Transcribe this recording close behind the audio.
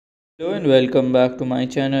Hello and welcome back to my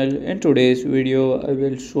channel. In today's video, I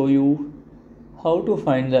will show you how to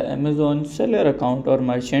find the Amazon seller account or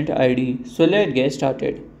merchant ID. So let's get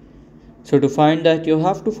started. So to find that, you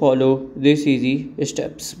have to follow these easy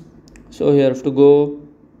steps. So here you have to go,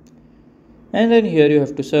 and then here you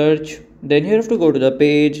have to search. Then here you have to go to the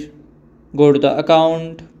page, go to the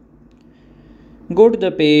account, go to the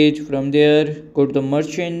page. From there, go to the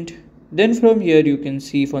merchant. Then from here you can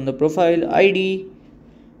see from the profile ID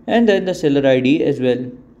and then the seller ID as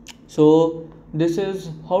well. So this is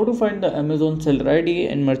how to find the Amazon seller ID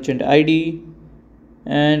and merchant ID.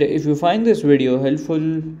 And if you find this video helpful,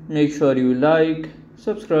 make sure you like,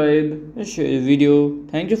 subscribe and share the video.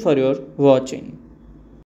 Thank you for your watching.